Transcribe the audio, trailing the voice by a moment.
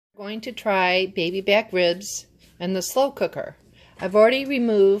Going to try baby back ribs in the slow cooker. I've already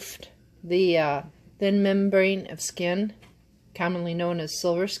removed the thin membrane of skin, commonly known as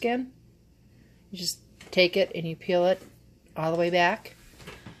silver skin. You just take it and you peel it all the way back.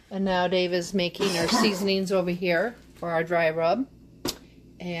 And now Dave is making our seasonings over here for our dry rub.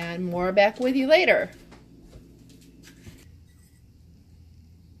 And more back with you later.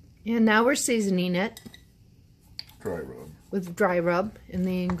 And now we're seasoning it. Dry rub. With dry rub. And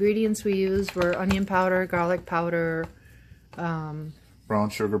the ingredients we used were onion powder, garlic powder, brown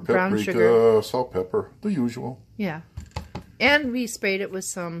sugar, brown paprika, salt, pepper, the usual. Yeah. And we sprayed it with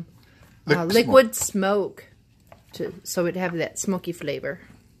some Liquid liquid smoke so it'd have that smoky flavor.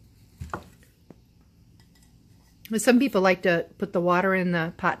 But some people like to put the water in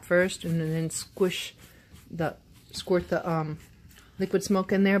the pot first and then squirt the liquid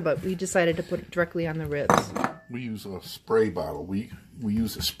smoke in there, but we decided to put it directly on the ribs. We use a spray bottle. We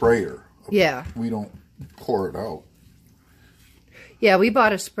use a sprayer. Yeah. We don't pour it out. Yeah, we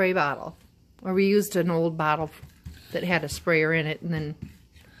bought a spray bottle. Or we used an old bottle that had a sprayer in it and then...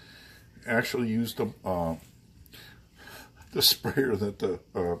 Actually used the sprayer that the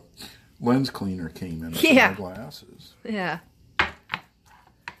lens cleaner came in for my glasses. Yeah. All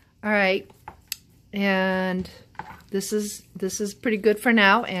right. And this is pretty good for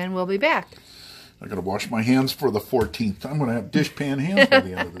now, and we'll be back. I gotta wash my hands for the 14th. I'm gonna have dishpan hands by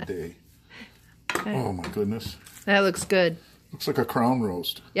the end of the day. Oh my goodness. That looks good. Looks like a crown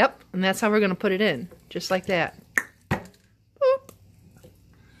roast. Yep, and that's how we're gonna put it in. Just like that. Boop.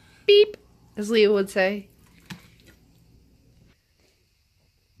 Beep, as Leo would say.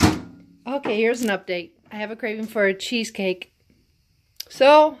 Okay, here's an update. I have a craving for a cheesecake.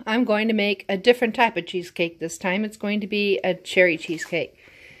 So, I'm going to make a different type of cheesecake this time. It's going to be a cherry cheesecake.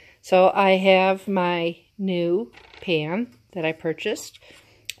 So, I have my new pan that I purchased.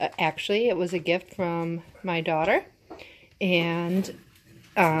 Actually, it was a gift from my daughter. And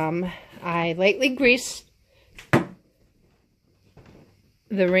I lightly greased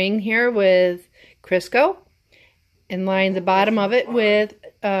the ring here with Crisco and lined the bottom of it with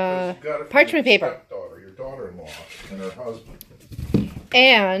parchment paper. Your daughter-in-law and her husband.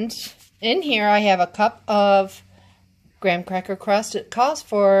 And in here I have a cup of graham cracker crust. It calls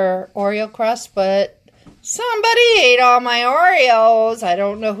for Oreo crust, but somebody ate all my Oreos. I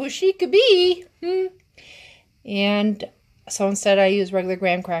don't know who she could be. And so instead I use regular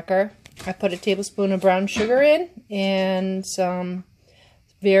graham cracker. I put a tablespoon of brown sugar in and some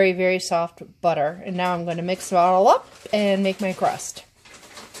very, very soft butter. And now I'm going to mix it all up and make my crust.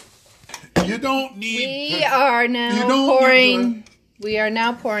 You don't need... We are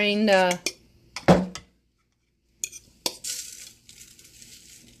now pouring the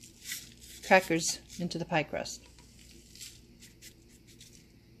crackers into the pie crust.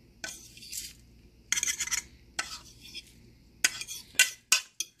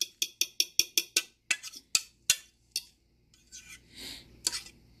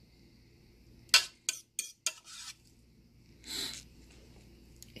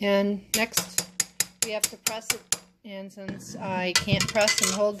 And next, we have to press it. And since I can't press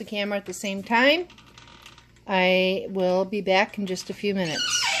and hold the camera at the same time, I will be back in just a few minutes.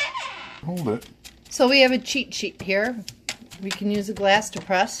 Hold it. So we have a cheat sheet here. We can use a glass to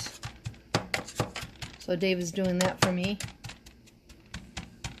press. So Dave is doing that for me.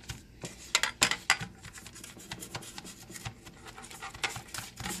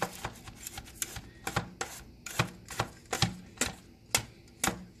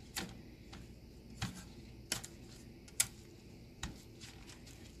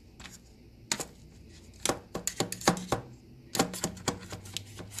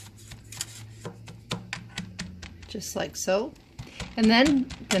 Just like so. And then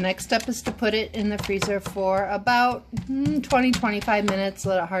the next step is to put it in the freezer for about 20-25 minutes,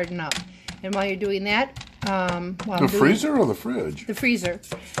 let it harden up. And while you're doing that, the freezer or the fridge? The freezer.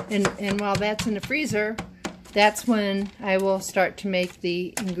 And while that's in the freezer, that's when I will start to make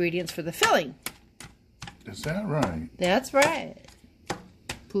the ingredients for the filling. Is that right? That's right.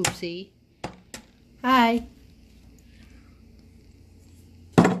 Poopsie. Hi.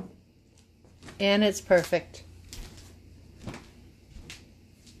 And it's perfect.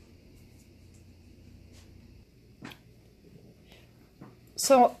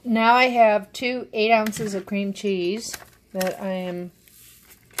 So now I have 2 8 ounces of cream cheese that I am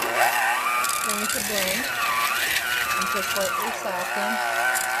going to blend until slightly softened.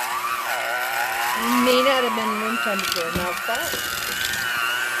 It may not have been room temperature enough, but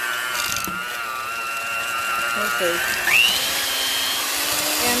we'll see.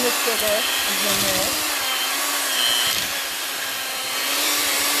 And the sugar is in there.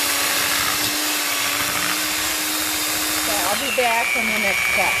 be back on the next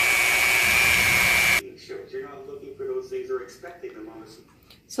step. You're not looking for those things or expecting them on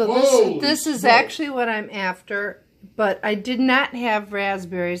So this is actually what I'm after, but I did not have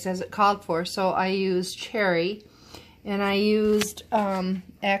raspberries as it called for, so I used cherry, and I used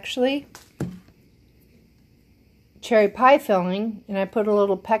actually cherry pie filling, and I put a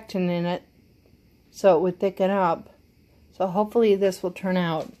little pectin in it so it would thicken up. So hopefully this will turn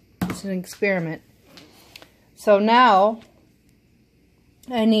out. It's an experiment. So now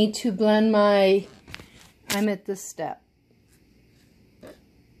I need to blend I'm at this step.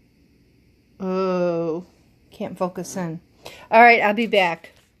 Oh, can't focus in. All right, I'll be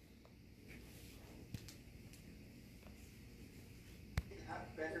back.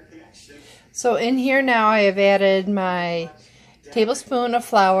 So in here now I have added my tablespoon of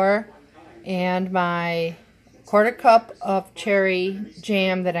flour and my 1/4 cup of cherry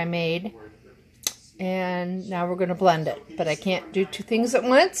jam that I made. And now we're going to blend it. But I can't do two things at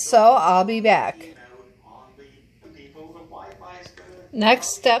once, so I'll be back. Next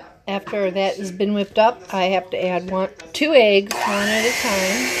step, after that has been whipped up, I have to add 2 eggs, one at a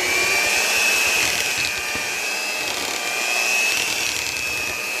time.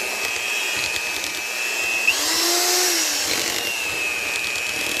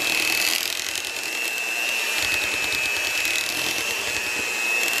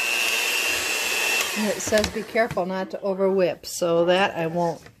 And it says be careful not to over whip, so that I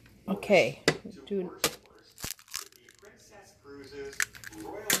won't. Okay.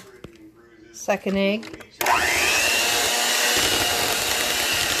 Second egg.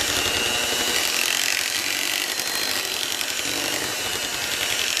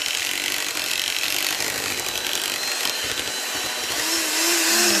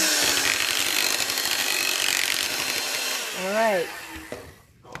 All right.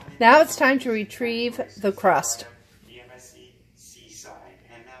 Now it's time to retrieve the crust.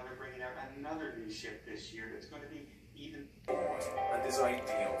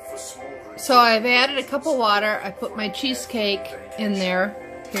 So I've added a cup of water. I put my cheesecake in there.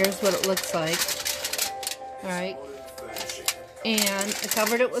 Here's what it looks like. Alright. And I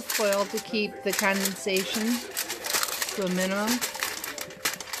covered it with foil to keep the condensation to a minimum.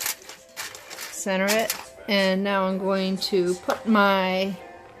 Center it. And now I'm going to put my...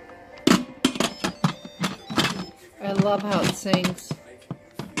 I love how it sings.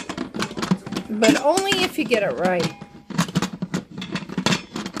 But only if you get it right.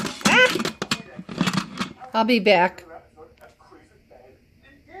 Ah! I'll be back.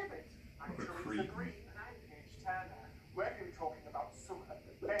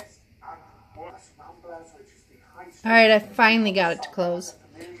 Alright, I finally got it to close.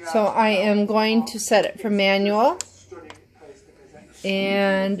 So I am going to set it for manual.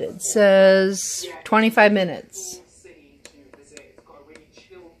 And it says 25 minutes.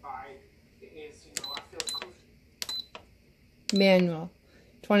 Manual.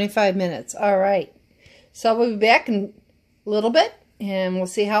 25 minutes. Alright. So we'll be back in a little bit and we'll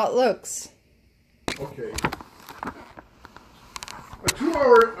see how it looks. Okay. A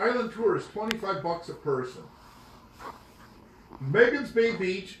 2-hour island tour is $25 a person. Megan's Bay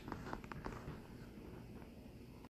Beach,